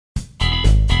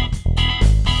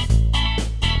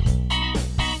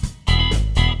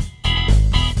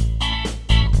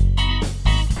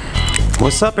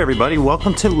What's up, everybody?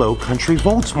 Welcome to Low Country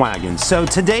Volkswagen. So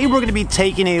today we're going to be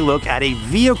taking a look at a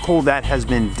vehicle that has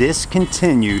been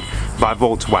discontinued by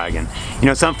Volkswagen. You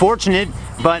know, it's unfortunate,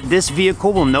 but this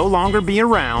vehicle will no longer be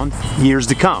around years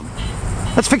to come.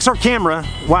 Let's fix our camera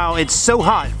while it's so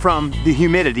hot from the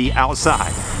humidity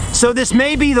outside. So this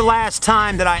may be the last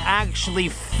time that I actually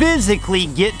physically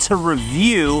get to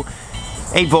review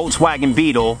a Volkswagen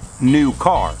Beetle new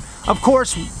car. Of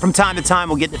course, from time to time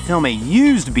we'll get to film a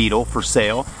used Beetle for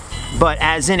sale, but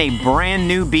as in a brand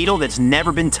new Beetle that's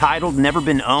never been titled, never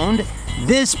been owned,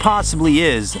 this possibly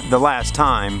is the last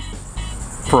time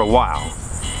for a while.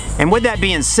 And with that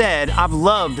being said, I've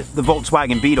loved the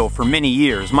Volkswagen Beetle for many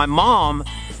years. My mom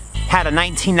had a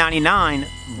 1999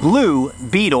 blue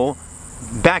Beetle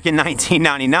back in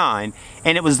 1999,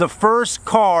 and it was the first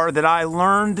car that I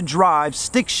learned to drive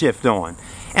stick shift on.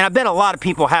 And I bet a lot of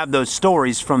people have those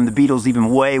stories from the Beetles even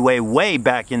way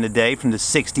back in the day, from the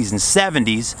 60s and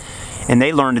 70s, and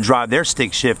they learned to drive their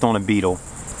stick shift on a Beetle.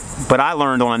 But I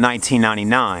learned on a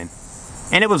 1999.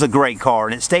 And it was a great car,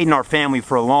 and it stayed in our family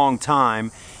for a long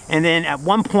time. And then at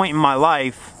one point in my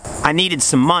life, I needed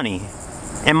some money.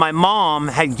 And my mom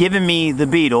had given me the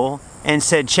Beetle and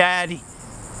said, "Chad,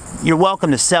 you're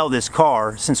welcome to sell this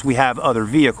car since we have other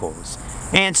vehicles."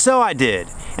 And so I did.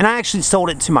 And I actually sold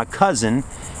it to my cousin,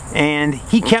 and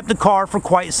he kept the car for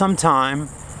quite some time,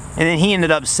 and then he ended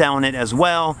up selling it as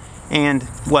well, and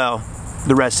well,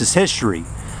 the rest is history.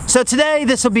 So today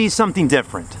this will be something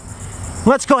different.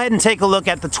 Let's go ahead and take a look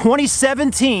at the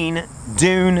 2017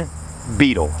 Dune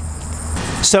Beetle.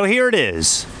 So here it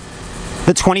is,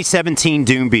 the 2017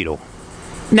 Dune Beetle.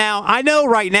 Now, I know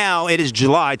right now it is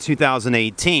July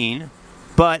 2018,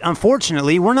 but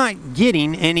unfortunately, we're not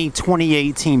getting any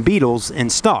 2018 Beetles in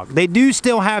stock. They do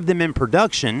still have them in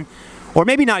production, or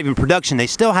maybe not even production. They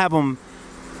still have them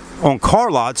on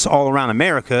car lots all around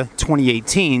America,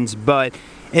 2018s, but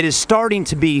it is starting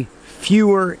to be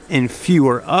fewer and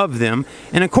fewer of them.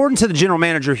 And according to the general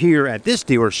manager here at this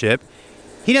dealership,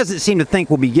 he doesn't seem to think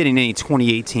we'll be getting any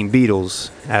 2018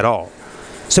 Beetles at all.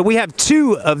 So we have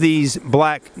two of these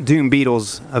black Dune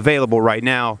Beetles available right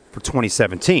now for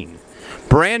 2017.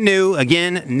 Brand new,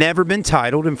 again, never been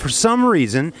titled, and for some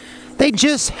reason, they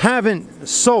just haven't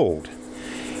sold.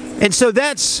 And so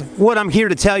that's what I'm here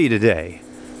to tell you today.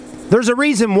 There's a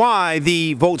reason why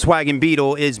the Volkswagen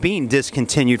Beetle is being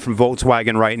discontinued from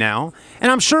Volkswagen right now,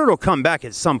 and I'm sure it'll come back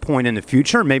at some point in the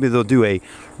future. Maybe they'll do a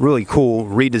really cool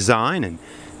redesign and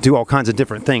do all kinds of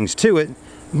different things to it.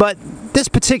 But this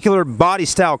particular body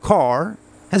style car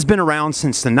has been around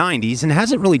since the 90s and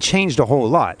hasn't really changed a whole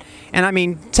lot. And I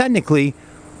mean, technically,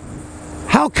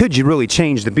 how could you really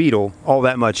change the Beetle all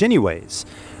that much anyways?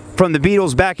 From the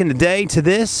Beetles back in the day to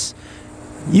this,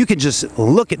 you could just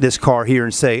look at this car here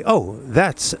and say, oh,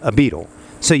 that's a Beetle.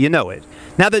 So you know it.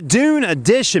 Now the Dune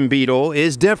Edition Beetle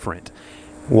is different.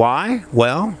 Why?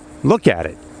 Well, look at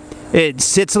it. It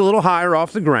sits a little higher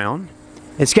off the ground.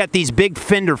 It's got these big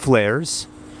fender flares.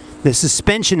 The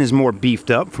suspension is more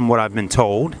beefed up from what I've been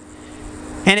told.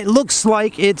 And it looks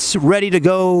like it's ready to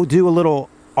go do a little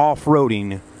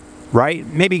off-roading, right?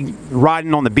 Maybe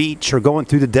riding on the beach or going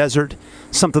through the desert,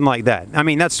 something like that. I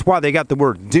mean, that's why they got the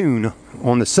word Dune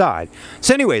on the side.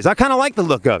 So anyways, I kind of like the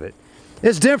look of it.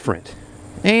 It's different.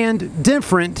 And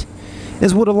different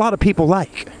is what a lot of people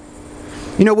like.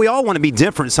 You know, we all want to be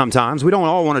different sometimes. We don't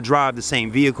all want to drive the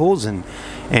same vehicles and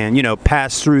you know,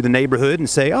 pass through the neighborhood and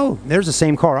say, oh, there's the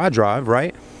same car I drive,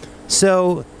 right?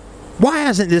 So why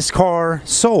hasn't this car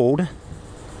sold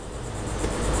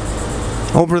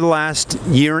over the last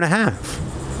year and a half?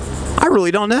 I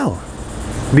really don't know,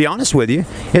 to be honest with you.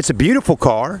 It's a beautiful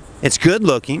car. It's good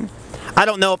looking. I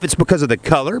don't know if it's because of the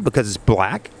color, because it's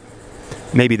black.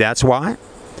 Maybe that's why.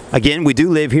 Again, we do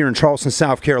live here in Charleston,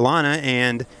 South Carolina,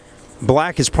 and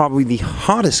black is probably the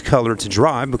hottest color to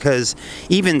drive because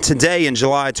even today in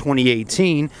July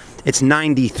 2018, it's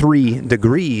 93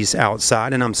 degrees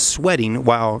outside and I'm sweating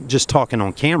while just talking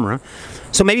on camera.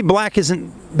 So maybe black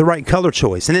isn't the right color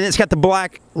choice. And then it's got the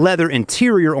black leather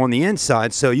interior on the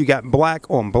inside, so you got black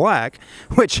on black,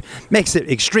 which makes it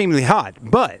extremely hot.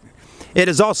 But it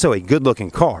is also a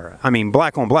good-looking car. I mean,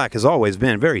 black on black has always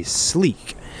been very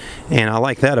sleek, and I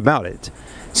like that about it.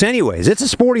 So anyways, it's a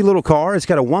sporty little car. It's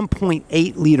got a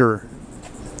 1.8 liter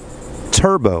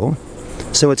turbo,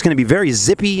 so it's going to be very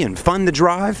zippy and fun to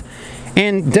drive.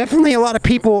 And definitely a lot of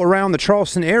people around the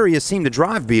Charleston area seem to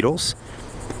drive Beetles.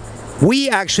 We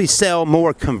actually sell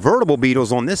more convertible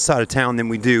Beetles on this side of town than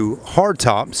we do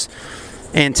hardtops.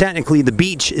 And technically the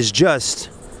beach is just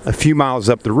a few miles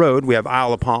up the road. We have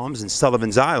Isle of Palms and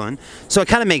Sullivan's Island, so it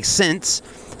kind of makes sense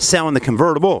selling the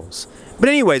convertibles. But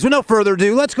anyways, with no further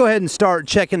ado, let's go ahead and start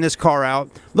checking this car out.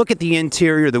 Look at the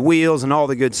interior, the wheels, and all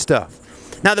the good stuff.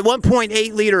 Now the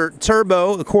 1.8 liter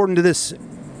turbo, according to this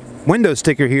window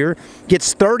sticker here,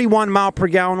 gets 31 miles per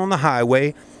gallon on the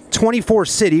highway, 24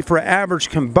 city for an average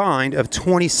combined of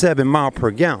 27 miles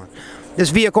per gallon. This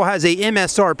vehicle has a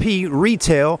MSRP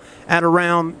retail at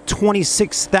around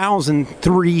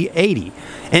 $26,380.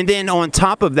 And then on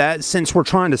top of that, since we're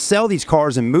trying to sell these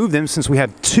cars and move them, since we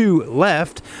have 2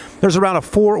 left, there's around a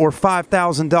 $4,000 or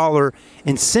 $5,000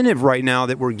 incentive right now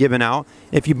that we're giving out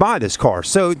if you buy this car.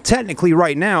 So technically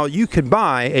right now, you could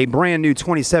buy a brand new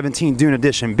 2017 Dune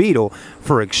Edition Beetle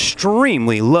for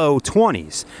extremely low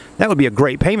 20s. That would be a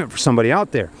great payment for somebody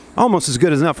out there. Almost as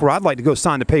good as enough where I'd like to go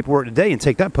sign the paperwork today and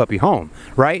take that puppy home,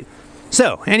 right?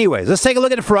 So anyways, let's take a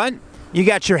look at the front. You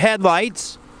got your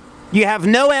headlights. You have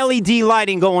no LED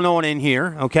lighting going on in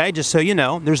here, okay? Just so you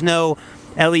know, there's no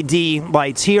LED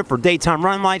lights here for daytime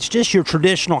running lights, just your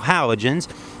traditional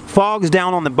halogens. Fog's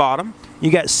down on the bottom.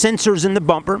 You got sensors in the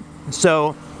bumper,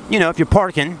 so, you know, if you're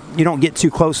parking, you don't get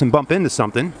too close and bump into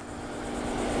something.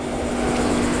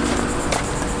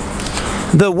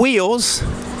 The wheels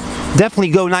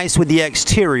definitely go nice with the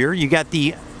exterior. You got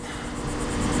the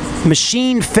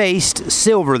machine-faced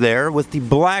silver there with the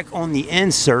black on the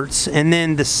inserts, and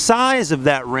then the size of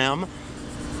that rim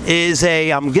is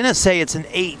a, I'm gonna say it's an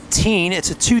 18.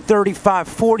 It's a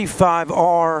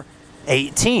 235/45R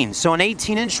 18, so an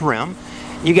 18-inch rim.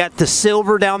 You got the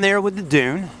silver down there with the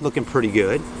Dune, looking pretty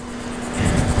good.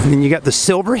 And then you got the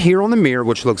silver here on the mirror,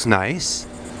 which looks nice.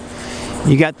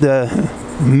 You got the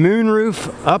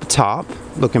moonroof up top,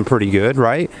 looking pretty good,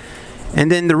 right? And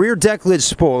then the rear deck lid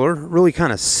spoiler really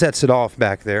kind of sets it off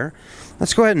back there.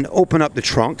 Let's go ahead and open up the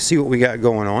trunk, see what we got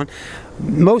going on.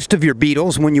 Most of your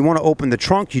Beetles, when you want to open the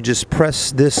trunk, you just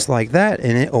press this like that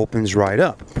and it opens right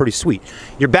up. Pretty sweet.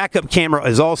 Your backup camera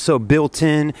is also built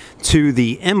in to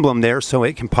the emblem there, so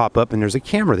it can pop up and there's a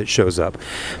camera that shows up.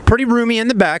 Pretty roomy in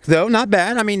the back though, not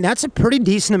bad. I mean, that's a pretty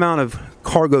decent amount of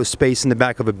cargo space in the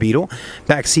back of a Beetle.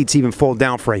 Back seats even fold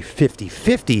down for a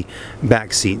 50-50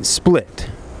 back seat split.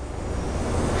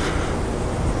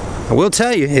 I will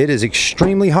tell you, it is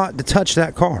extremely hot to touch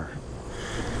that car.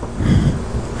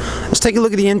 Let's take a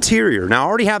look at the interior. Now, I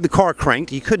already have the car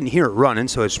cranked. You couldn't hear it running,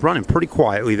 so it's running pretty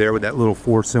quietly there with that little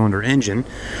 4-cylinder engine.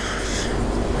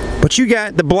 But you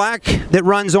got the black that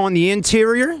runs on the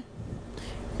interior.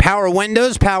 Power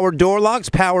windows, power door locks,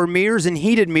 power mirrors and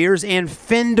heated mirrors, and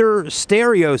Fender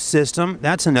stereo system.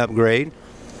 That's an upgrade.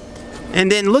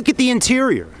 And then look at the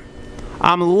interior.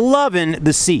 I'm loving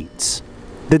the seats.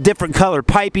 The different color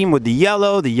piping with the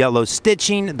yellow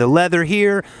stitching, the leather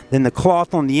here, then the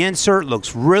cloth on the insert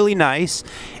looks really nice.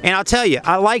 And I'll tell you,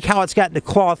 I like how it's got the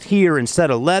cloth here instead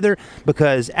of leather,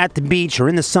 because at the beach or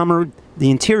in the summer,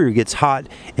 the interior gets hot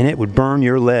and it would burn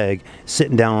your leg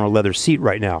sitting down on a leather seat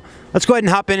right now. Let's go ahead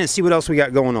and hop in and see what else we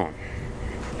got going on.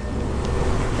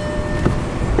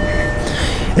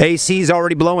 AC is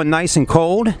already blowing nice and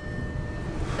cold.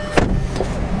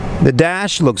 The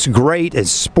dash looks great,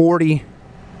 it's sporty.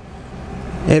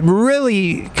 It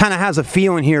really kind of has a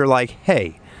feeling here like,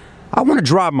 hey, I want to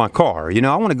drive my car. You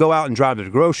know, I want to go out and drive to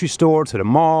the grocery store, to the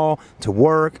mall, to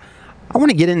work. I want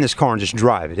to get in this car and just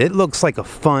drive it. It looks like a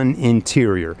fun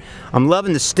interior. I'm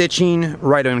loving the stitching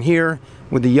right on here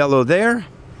with the yellow there.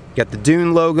 Got the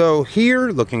Dune logo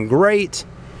here, looking great.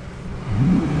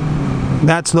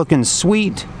 That's looking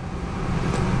sweet.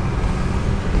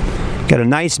 Got a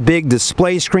nice big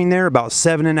display screen there, about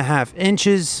 7.5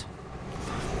 inches.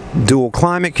 Dual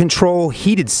climate control,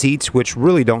 heated seats, which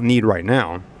really don't need right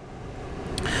now.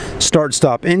 Start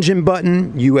stop engine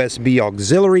button, USB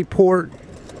auxiliary port.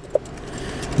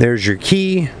 There's your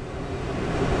key.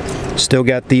 Still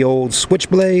got the old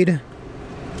switchblade.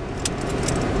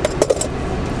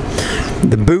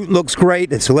 The boot looks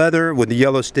great. It's leather with the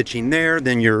yellow stitching there.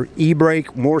 Then your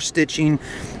e-brake, more stitching,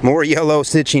 more yellow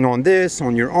stitching on this,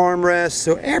 on your armrest.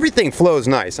 So everything flows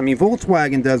nice. I mean,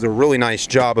 Volkswagen does a really nice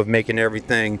job of making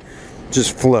everything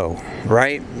just flow,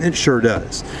 right? It sure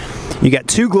does. You got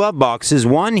 2 glove boxes,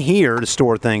 one here to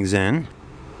store things in,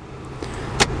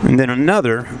 and then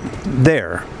another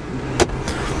there.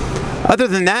 Other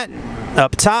than that,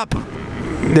 up top,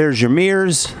 there's your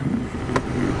mirrors.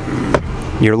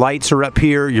 Your lights are up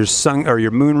here, your sun or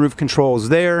your moonroof controls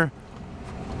there.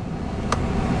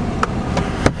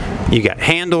 You got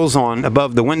handles on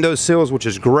above the window sills, which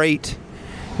is great.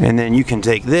 And then you can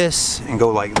take this and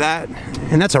go like that.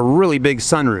 And that's a really big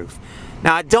sunroof.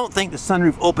 Now, I don't think the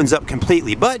sunroof opens up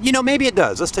completely, but you know, maybe it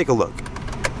does. Let's take a look.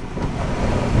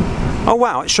 Oh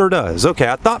wow, it sure does. Okay,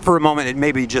 I thought for a moment it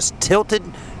maybe just tilted,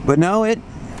 but no, it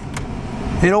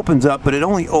it opens up, but it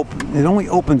only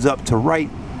opens up to right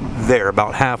there,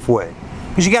 about halfway.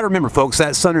 Because you got to remember, folks,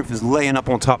 that sunroof is laying up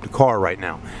on top of the car right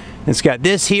now. It's got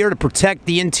this here to protect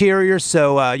the interior,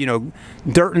 so you know,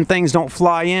 dirt and things don't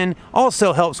fly in.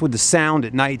 Also helps with the sound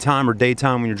at nighttime or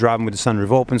daytime when you're driving with the sunroof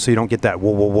open, so you don't get that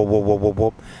whoop whoop whoop whoop whoop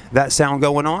whoop that sound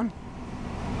going on.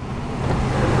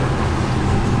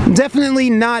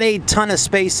 Definitely not a ton of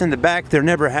space in the back. There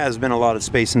never has been a lot of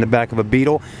space in the back of a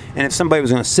Beetle, and if somebody was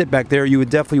going to sit back there, you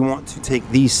would definitely want to take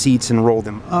these seats and roll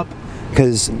them up,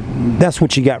 because that's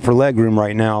what you got for legroom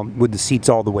right now with the seats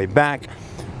all the way back.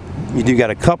 You do got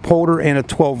a cup holder and a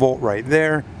 12-volt right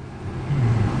there.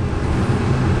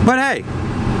 But hey,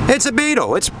 it's a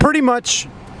Beetle. It's pretty much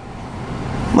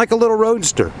like a little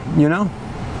roadster, you know?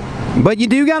 But you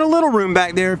do got a little room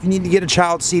back there if you need to get a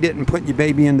child seated and put your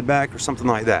baby in the back or something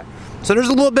like that. So there's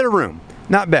a little bit of room.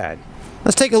 Not bad.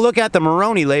 Let's take a look at the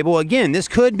Moroni label. Again, this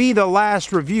could be the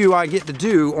last review I get to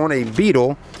do on a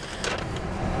Beetle.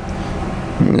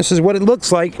 And this is what it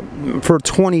looks like for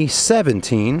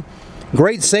 2017.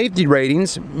 Great safety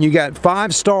ratings. You got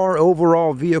 5-star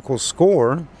overall vehicle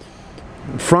score.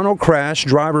 Frontal crash,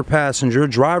 driver, passenger.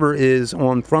 Driver is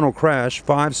on frontal crash,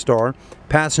 5-star.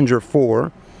 Passenger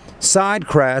 4. Side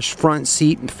crash, front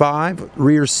seat 5,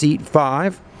 rear seat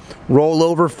 5,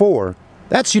 rollover 4.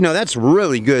 That's, you know, that's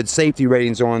really good safety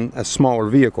ratings on a smaller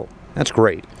vehicle. That's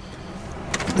great.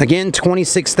 Again,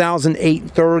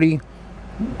 $26,830.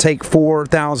 Take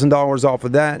 $4,000 off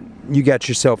of that. You got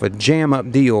yourself a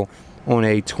jam-up deal on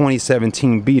a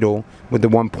 2017 Beetle with the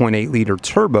 1.8 liter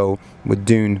turbo with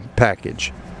Dune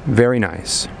package. Very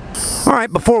nice. All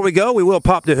right, before we go, we will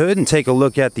pop the hood and take a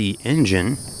look at the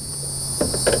engine.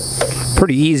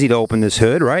 Pretty easy to open this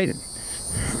hood, right?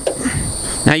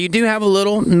 Now you do have a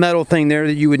little metal thing there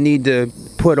that you would need to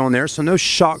put on there, so no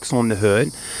shocks on the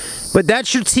hood. But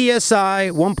that's your TSI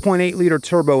 1.8 liter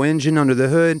turbo engine under the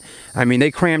hood. I mean,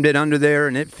 they crammed it under there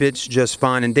and it fits just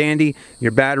fine and dandy.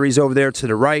 Your battery's over there to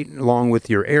the right, along with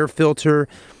your air filter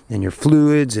and your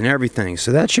fluids and everything.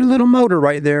 So that's your little motor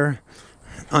right there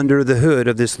under the hood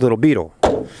of this little Beetle.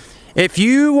 If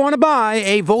you want to buy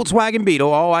a Volkswagen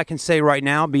Beetle, all I can say right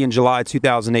now, being July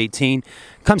 2018,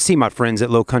 come see my friends at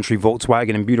Country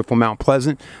Volkswagen in beautiful Mount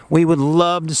Pleasant. We would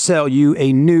love to sell you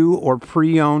a new or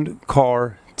pre-owned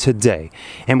car today.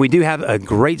 And we do have a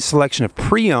great selection of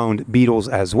pre-owned Beetles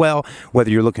as well. Whether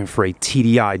you're looking for a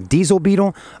TDI diesel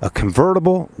Beetle, a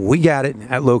convertible, we got it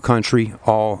at Country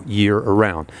all year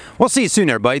around. We'll see you soon,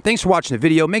 everybody. Thanks for watching the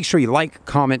video. Make sure you like,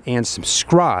 comment, and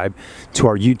subscribe to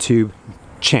our YouTube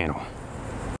channel.